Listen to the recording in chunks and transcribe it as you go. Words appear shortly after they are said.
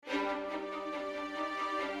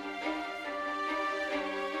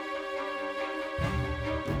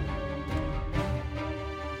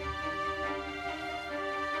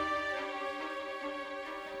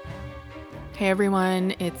Hey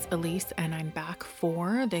everyone, it's Elise and I'm back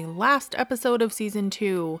for the last episode of season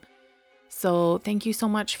 2. So thank you so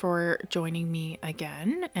much for joining me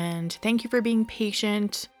again, and thank you for being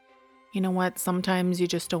patient. You know what, sometimes you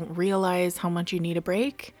just don't realize how much you need a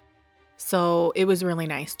break. So it was really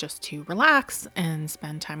nice just to relax and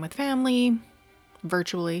spend time with family,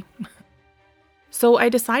 virtually. So I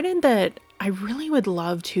decided that I really would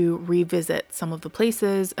love to revisit some of the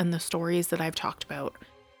places and the stories that I've talked about.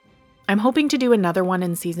 I'm hoping to do another one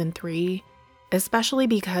in season 3, especially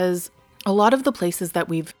because a lot of the places that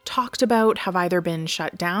we've talked about have either been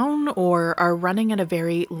shut down or are running at a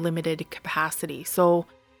very limited capacity. So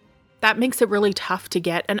that makes it really tough to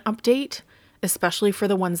get an update, especially for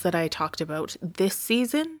the ones that I talked about this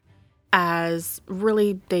season, as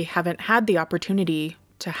really they haven't had the opportunity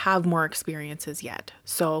to have more experiences yet.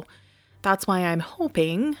 So that's why I'm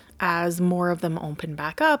hoping as more of them open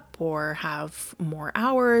back up or have more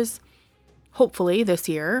hours, hopefully this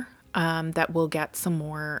year, that we'll get some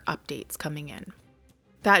more updates coming in.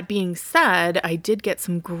 That being said, I did get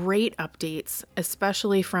some great updates,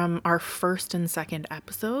 especially from our first and second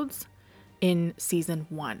episodes in season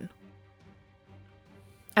 1.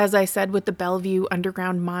 As I said with the Bellevue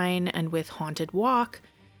Underground Mine and with Haunted Walk,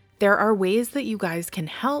 there are ways that you guys can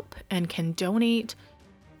help and can donate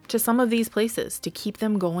to some of these places to keep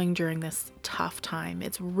them going during this tough time.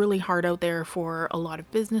 It's really hard out there for a lot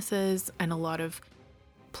of businesses and a lot of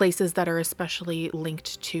places that are especially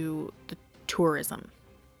linked to the tourism.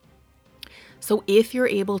 So if you're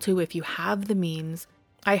able to, if you have the means,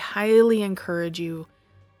 I highly encourage you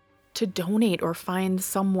to donate or find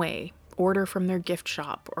some way, order from their gift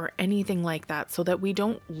shop or anything like that, so that we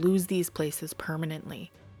don't lose these places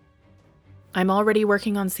permanently. I'm already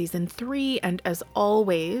working on season 3 and, as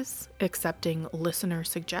always, accepting listener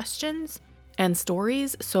suggestions and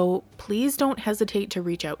stories, so please don't hesitate to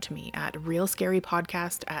reach out to me at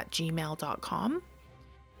realscarypodcast@gmail.com,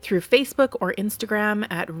 through Facebook or Instagram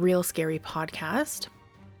at realscarypodcast,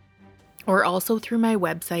 or also through my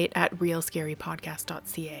website at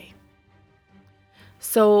realscarypodcast.ca.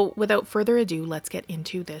 So without further ado, let's get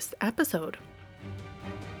into this episode.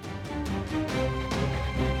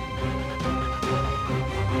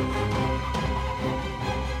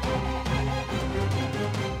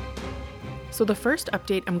 So the first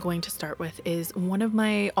update I'm going to start with is one of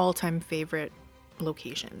my all-time favorite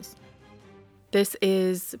locations. This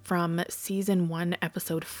is from season 1,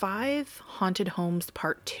 episode 5, Haunted Homes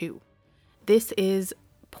Part 2. This is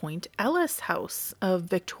Point Ellis House of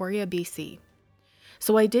Victoria, BC.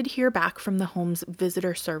 So I did hear back from the home's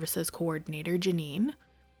visitor services coordinator, Janine.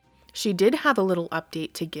 She did have a little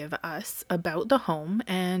update to give us about the home,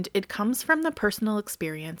 and it comes from the personal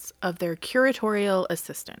experience of their curatorial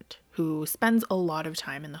assistant, who spends a lot of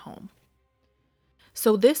time in the home.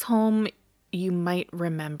 So this home, you might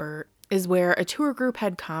remember, is where a tour group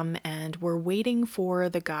had come and were waiting for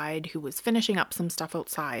the guide who was finishing up some stuff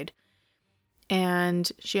outside. And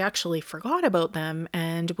she actually forgot about them,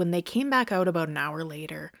 and when they came back out about an hour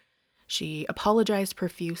later, she apologized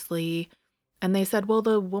profusely. And they said, well,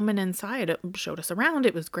 the woman inside showed us around.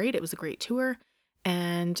 It was great. It was a great tour.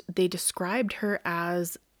 And they described her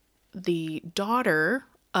as the daughter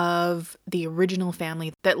of the original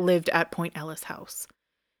family that lived at Point Ellis House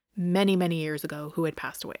many, many years ago, who had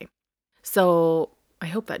passed away. So I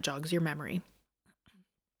hope that jogs your memory.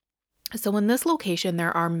 So in this location,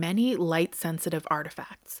 there are many light-sensitive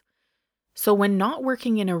artifacts. So when not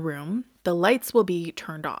working in a room, the lights will be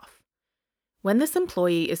turned off. When this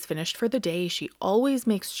employee is finished for the day, she always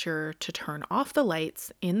makes sure to turn off the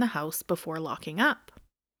lights in the house before locking up.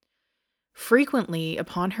 Frequently,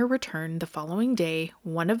 upon her return the following day,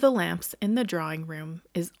 one of the lamps in the drawing room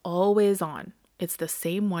is always on. It's the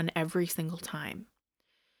same one every single time.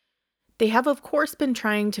 They have, of course, been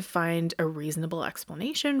trying to find a reasonable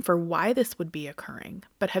explanation for why this would be occurring,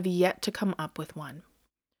 but have yet to come up with one.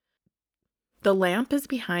 The lamp is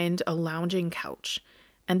behind a lounging couch,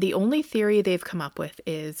 and the only theory they've come up with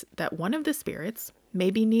is that one of the spirits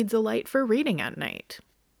maybe needs a light for reading at night.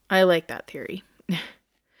 I like that theory.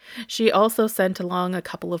 She also sent along a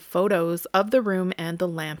couple of photos of the room and the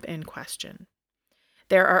lamp in question.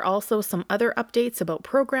 There are also some other updates about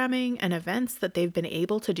programming and events that they've been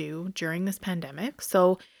able to do during this pandemic.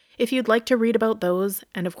 So if you'd like to read about those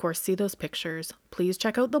and, of course, see those pictures, please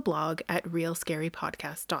check out the blog at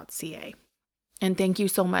realscarypodcast.ca. And thank you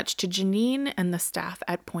so much to Janine and the staff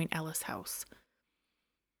at Point Ellis House.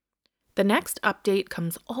 The next update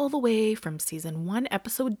comes all the way from season 1,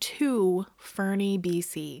 episode 2, Fernie,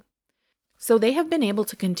 BC. So they have been able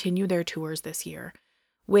to continue their tours this year,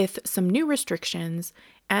 with some new restrictions,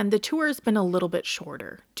 and the tour's been a little bit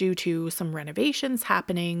shorter due to some renovations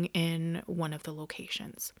happening in one of the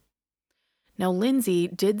locations. Now, Lindsay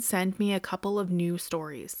did send me a couple of new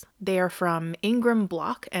stories. They are from Ingram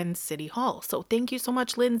Block and City Hall, so thank you so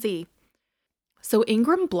much, Lindsay. So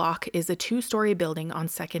Ingram Block is a 2-story building on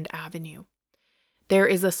 2nd Avenue. There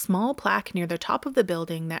is a small plaque near the top of the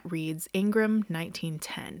building that reads Ingram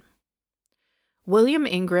 1910. William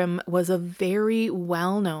Ingram was a very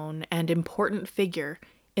well-known and important figure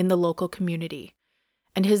in the local community,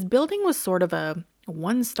 and his building was sort of a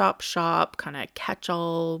one-stop shop, kind of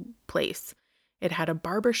catch-all place. It had a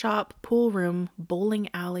barbershop, pool room, bowling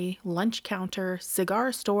alley, lunch counter,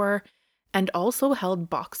 cigar store, and also held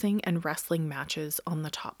boxing and wrestling matches on the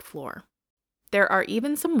top floor. There are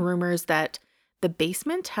even some rumors that the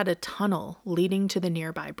basement had a tunnel leading to the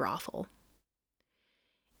nearby brothel.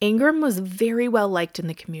 Ingram was very well liked in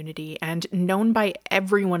the community and known by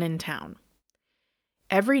everyone in town.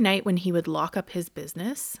 Every night when he would lock up his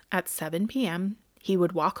business at 7 p.m., he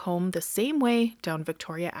would walk home the same way down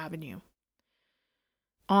Victoria Avenue.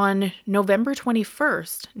 On November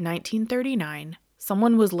 21st, 1939,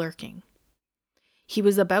 someone was lurking. He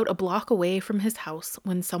was about a block away from his house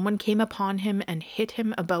when someone came upon him and hit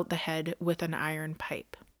him about the head with an iron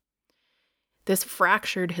pipe. This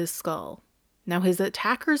fractured his skull. Now his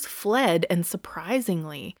attackers fled, and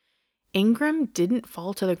surprisingly, Ingram didn't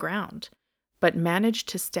fall to the ground, but managed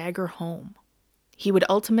to stagger home. He would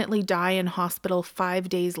ultimately die in hospital 5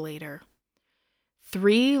 days later.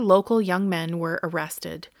 3 local young men were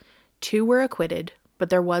arrested. 2 were acquitted, but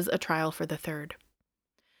there was a trial for the 3rd.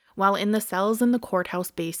 While in the cells in the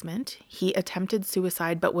courthouse basement, he attempted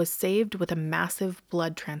suicide but was saved with a massive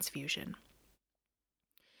blood transfusion.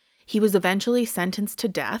 He was eventually sentenced to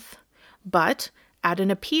death, but at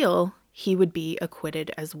an appeal, he would be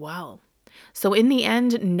acquitted as well. So in the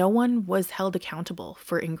end, no one was held accountable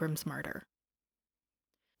for Ingram's murder.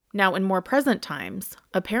 Now, in more present times,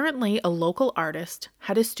 apparently a local artist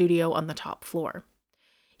had a studio on the top floor.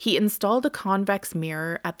 He installed a convex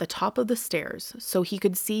mirror at the top of the stairs so he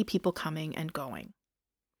could see people coming and going.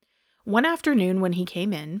 One afternoon when he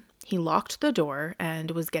came in, he locked the door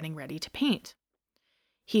and was getting ready to paint.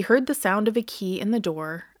 He heard the sound of a key in the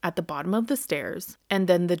door at the bottom of the stairs, and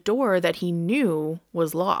then the door that he knew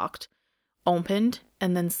was locked opened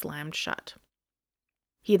and then slammed shut.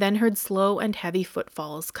 He then heard slow and heavy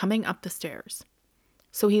footfalls coming up the stairs.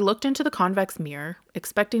 So he looked into the convex mirror,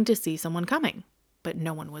 expecting to see someone coming, but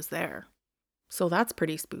no one was there. So that's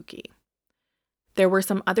pretty spooky. There were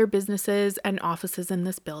some other businesses and offices in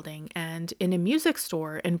this building, and in a music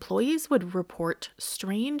store, employees would report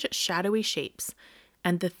strange, shadowy shapes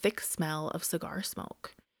and the thick smell of cigar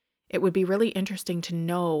smoke. It would be really interesting to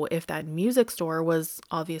know if that music store was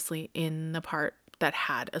obviously in the part that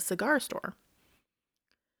had a cigar store.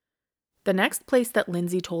 The next place that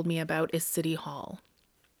Lindsay told me about is City Hall.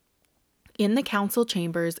 In the council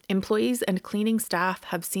chambers, employees and cleaning staff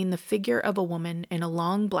have seen the figure of a woman in a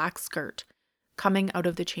long black skirt coming out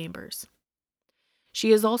of the chambers.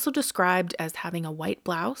 She is also described as having a white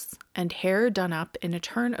blouse and hair done up in a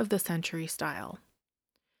turn-of-the-century style.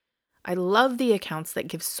 I love the accounts that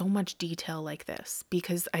give so much detail like this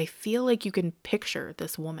because I feel like you can picture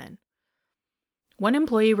this woman. One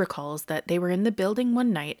employee recalls that they were in the building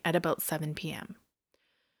one night at about 7 p.m.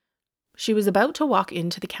 She was about to walk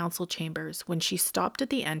into the council chambers when she stopped at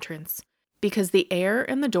the entrance because the air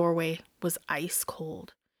in the doorway was ice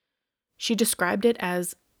cold. She described it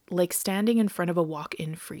as like standing in front of a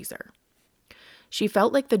walk-in freezer. She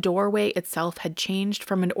felt like the doorway itself had changed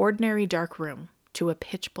from an ordinary dark room to a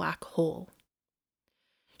pitch black hole.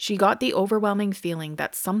 She got the overwhelming feeling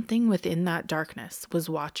that something within that darkness was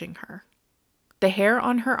watching her. The hair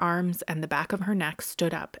on her arms and the back of her neck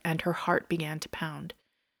stood up and her heart began to pound.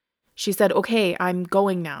 She said, "Okay, I'm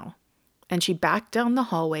going now." And she backed down the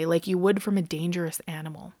hallway like you would from a dangerous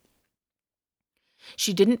animal.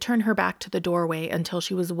 She didn't turn her back to the doorway until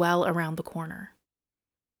she was well around the corner.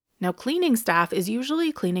 Now, cleaning staff is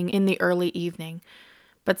usually cleaning in the early evening,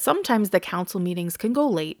 but sometimes the council meetings can go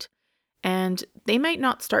late, and they might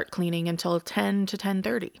not start cleaning until 10 to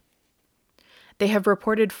 10:30. They have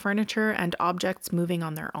reported furniture and objects moving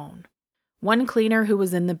on their own. One cleaner who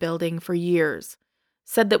was in the building for years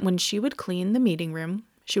said that when she would clean the meeting room,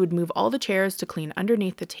 she would move all the chairs to clean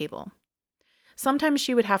underneath the table. Sometimes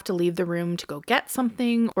she would have to leave the room to go get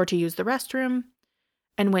something or to use the restroom,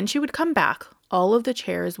 and when she would come back, all of the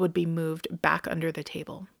chairs would be moved back under the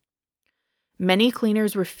table. Many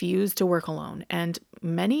cleaners refused to work alone, and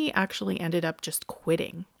many actually ended up just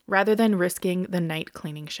quitting rather than risking the night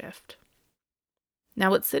cleaning shift.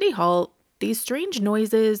 Now at City Hall, these strange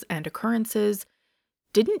noises and occurrences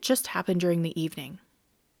didn't just happen during the evening.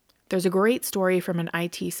 There's a great story from an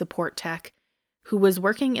IT support tech who was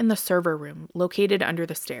working in the server room located under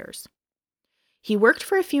the stairs. He worked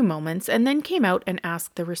for a few moments and then came out and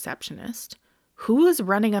asked the receptionist, "Who is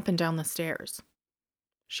running up and down the stairs?"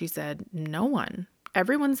 She said, "No one.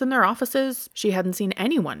 Everyone's in their offices." She hadn't seen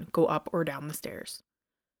anyone go up or down the stairs.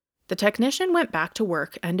 The technician went back to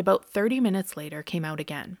work and about 30 minutes later came out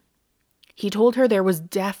again. He told her there was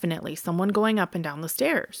definitely someone going up and down the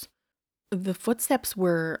stairs. The footsteps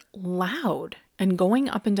were loud and going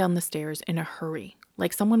up and down the stairs in a hurry,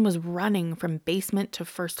 like someone was running from basement to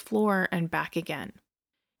first floor and back again.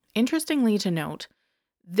 Interestingly to note,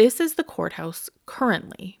 this is the courthouse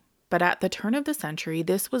currently, but at the turn of the century,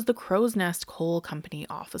 this was the Crow's Nest Coal Company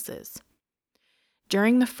offices.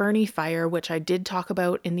 During the Fernie fire, which I did talk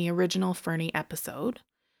about in the original Fernie episode,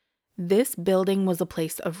 this building was a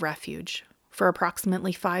place of refuge for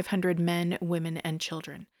approximately 500 men, women, and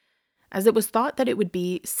children, as it was thought that it would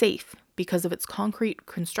be safe because of its concrete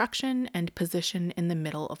construction and position in the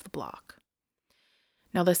middle of the block.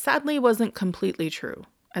 Now, this sadly wasn't completely true,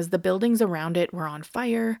 as the buildings around it were on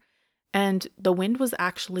fire, and the wind was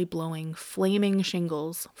actually blowing flaming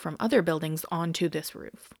shingles from other buildings onto this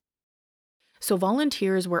roof. So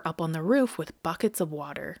volunteers were up on the roof with buckets of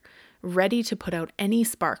water, ready to put out any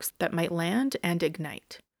sparks that might land and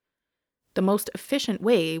ignite. The most efficient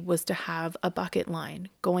way was to have a bucket line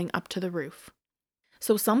going up to the roof.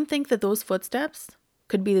 So some think that those footsteps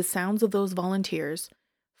could be the sounds of those volunteers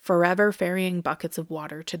forever ferrying buckets of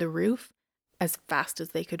water to the roof as fast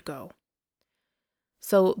as they could go.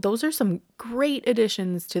 So those are some great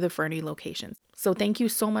additions to the Fernie locations. So thank you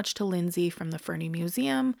so much to Lindsay from the Fernie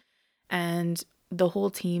Museum and the whole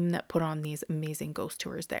team that put on these amazing ghost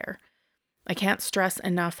tours there. I can't stress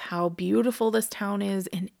enough how beautiful this town is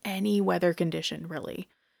in any weather condition, really.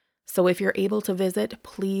 So if you're able to visit,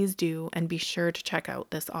 please do, and be sure to check out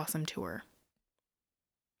this awesome tour.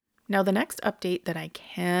 Now, the next update that I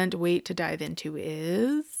can't wait to dive into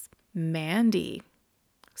is Mandy.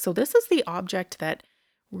 So this is the object that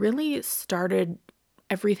really started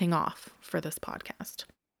everything off for this podcast.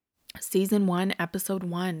 Season 1, Episode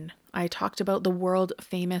 1, I talked about the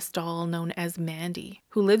world-famous doll known as Mandy,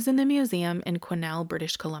 who lives in the museum in Quesnel,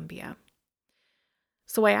 British Columbia.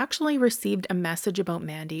 So I actually received a message about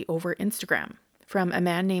Mandy over Instagram from a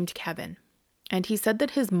man named Kevin, and he said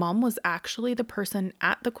that his mom was actually the person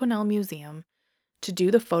at the Quesnel Museum to do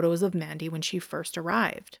the photos of Mandy when she first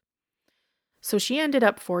arrived. So she ended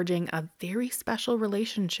up forging a very special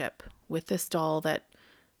relationship with this doll that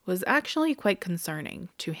was actually quite concerning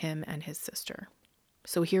to him and his sister.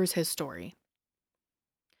 So here's his story.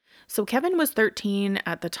 So Kevin was 13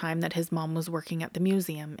 at the time that his mom was working at the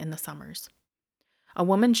museum in the summers. A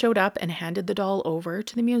woman showed up and handed the doll over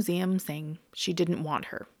to the museum saying she didn't want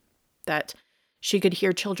her, that she could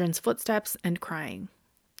hear children's footsteps and crying.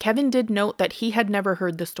 Kevin did note that he had never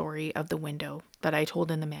heard the story of the window that I told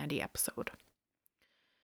in the Mandy episode.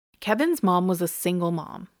 Kevin's mom was a single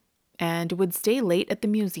mom and would stay late at the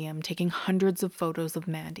museum taking hundreds of photos of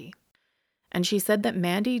Mandy. And she said that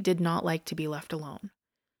Mandy did not like to be left alone.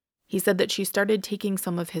 He said that she started taking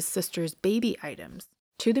some of his sister's baby items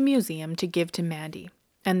to the museum to give to Mandy,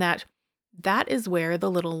 and that is where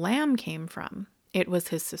the little lamb came from. It was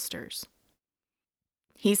his sister's.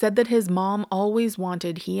 He said that his mom always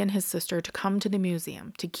wanted he and his sister to come to the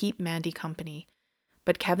museum to keep Mandy company,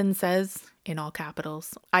 but Kevin says, in all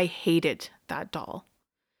capitals, "I hated that doll."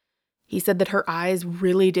 He said that her eyes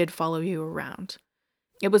really did follow you around.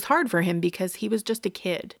 It was hard for him because he was just a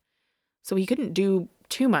kid, so he couldn't do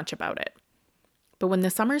too much about it. But when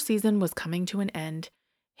the summer season was coming to an end,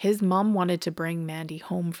 his mom wanted to bring Mandy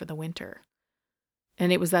home for the winter.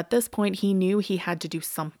 And it was at this point he knew he had to do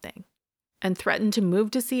something, and threatened to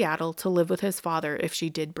move to Seattle to live with his father if she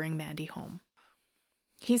did bring Mandy home.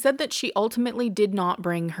 He said that she ultimately did not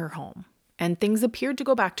bring her home, and things appeared to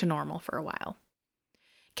go back to normal for a while.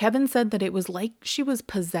 Kevin said that it was like she was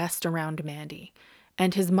possessed around Mandy,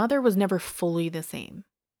 and his mother was never fully the same.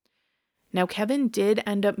 Now, Kevin did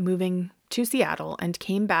end up moving to Seattle and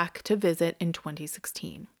came back to visit in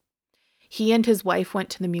 2016. He and his wife went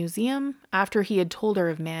to the museum after he had told her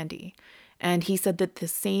of Mandy, and he said that the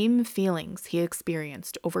same feelings he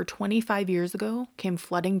experienced over 25 years ago came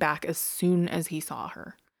flooding back as soon as he saw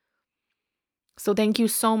her. So thank you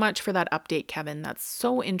so much for that update, Kevin. That's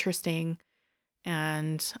so interesting.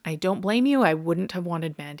 And I don't blame you. I wouldn't have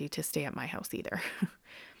wanted Mandy to stay at my house either.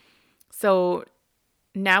 So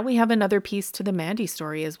now we have another piece to the Mandy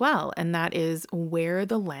story as well, and that is where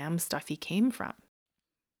the lamb stuffy came from.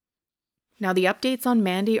 Now, the updates on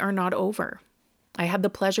Mandy are not over. I had the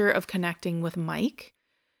pleasure of connecting with Mike,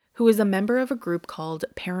 who is a member of a group called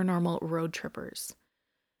Paranormal Road Trippers.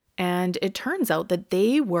 And it turns out that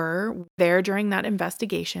they were there during that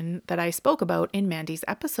investigation that I spoke about in Mandy's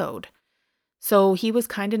episode. So he was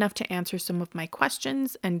kind enough to answer some of my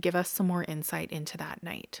questions and give us some more insight into that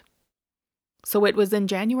night. So it was in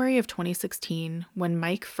January of 2016 when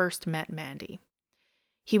Mike first met Mandy.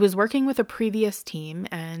 He was working with a previous team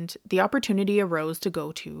and the opportunity arose to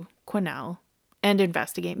go to Quesnel and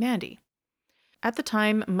investigate Mandy. At the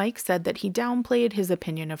time, Mike said that he downplayed his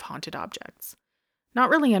opinion of haunted objects, not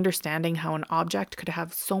really understanding how an object could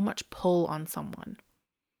have so much pull on someone.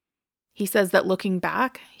 He says that looking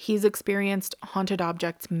back, he's experienced haunted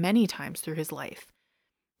objects many times through his life,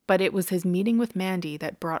 but it was his meeting with Mandy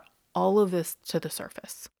that brought all of this to the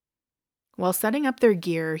surface. While setting up their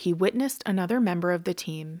gear, he witnessed another member of the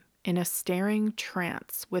team in a staring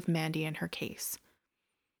trance with Mandy in her case.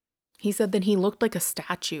 He said that he looked like a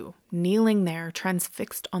statue, kneeling there,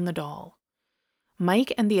 transfixed on the doll.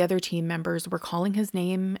 Mike and the other team members were calling his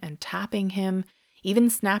name and tapping him, even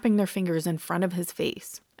snapping their fingers in front of his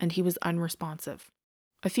face, and he was unresponsive.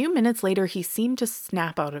 A few minutes later, he seemed to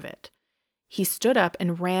snap out of it. He stood up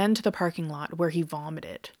and ran to the parking lot where he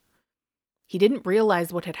vomited. He didn't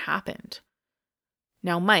realize what had happened.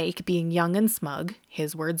 Now Mike, being young and smug,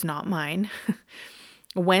 his words not mine,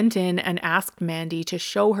 went in and asked Mandy to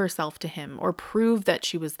show herself to him or prove that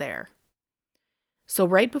she was there. So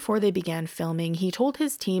right before they began filming, he told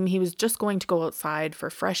his team he was just going to go outside for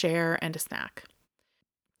fresh air and a snack.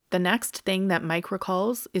 The next thing that Mike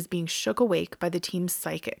recalls is being shook awake by the team's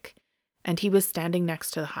psychic, and he was standing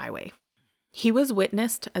next to the highway. He was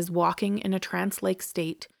witnessed as walking in a trance-like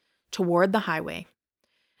state toward the highway.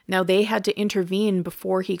 Now, they had to intervene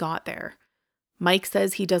before he got there. Mike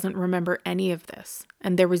says he doesn't remember any of this,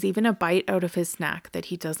 and there was even a bite out of his snack that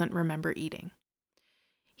he doesn't remember eating.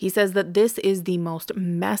 He says that this is the most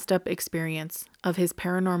messed up experience of his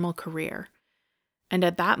paranormal career, and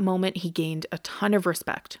at that moment he gained a ton of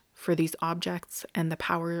respect for these objects and the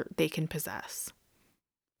power they can possess.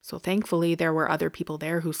 So thankfully there were other people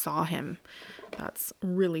there who saw him. That's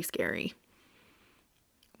really scary.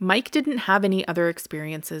 Mike didn't have any other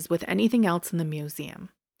experiences with anything else in the museum.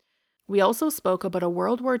 We also spoke about a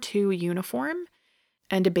World War II uniform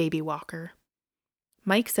and a baby walker.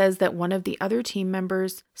 Mike says that one of the other team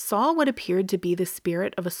members saw what appeared to be the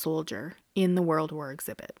spirit of a soldier in the World War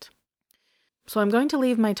exhibit. So I'm going to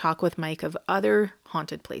leave my talk with Mike of other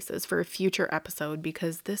haunted places for a future episode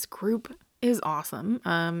because this group is awesome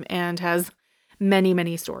and has many,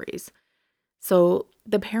 many stories. So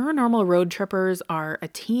the Paranormal Road Trippers are a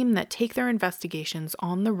team that take their investigations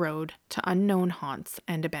on the road to unknown haunts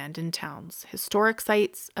and abandoned towns, historic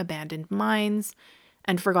sites, abandoned mines,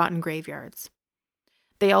 and forgotten graveyards.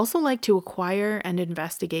 They also like to acquire and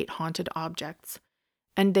investigate haunted objects,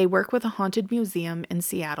 and they work with a haunted museum in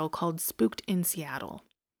Seattle called Spooked in Seattle.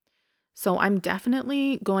 So I'm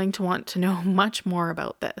definitely going to want to know much more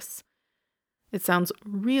about this. It sounds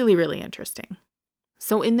really, really interesting.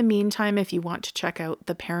 So in the meantime, if you want to check out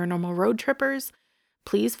the Paranormal Road Trippers,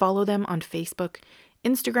 please follow them on Facebook,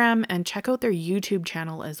 Instagram, and check out their YouTube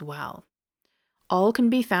channel as well. All can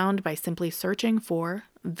be found by simply searching for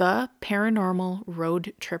The Paranormal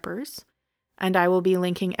Road Trippers, and I will be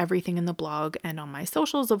linking everything in the blog and on my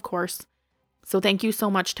socials, of course. So thank you so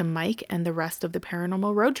much to Mike and the rest of the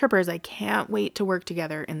Paranormal Road Trippers. I can't wait to work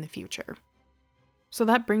together in the future. So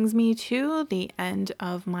that brings me to the end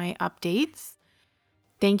of my updates.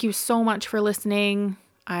 Thank you so much for listening.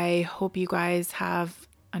 I hope you guys have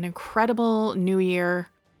an incredible new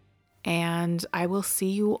year, and I will see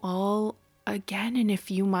you all again in a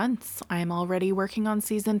few months. I'm already working on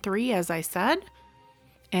season 3, as I said,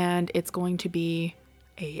 and it's going to be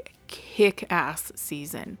a kick-ass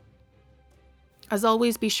season. As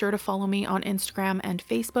always, be sure to follow me on Instagram and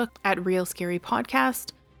Facebook at Real Scary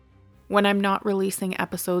Podcast. When I'm not releasing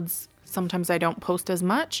episodes, sometimes I don't post as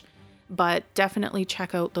much, but definitely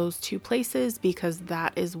check out those 2 places because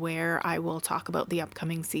that is where I will talk about the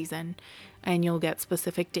upcoming season and you'll get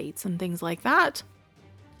specific dates and things like that.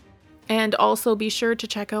 And also be sure to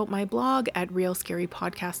check out my blog at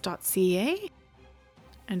realscarypodcast.ca.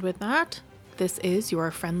 And with that, this is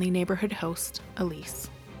your friendly neighborhood host, Elise.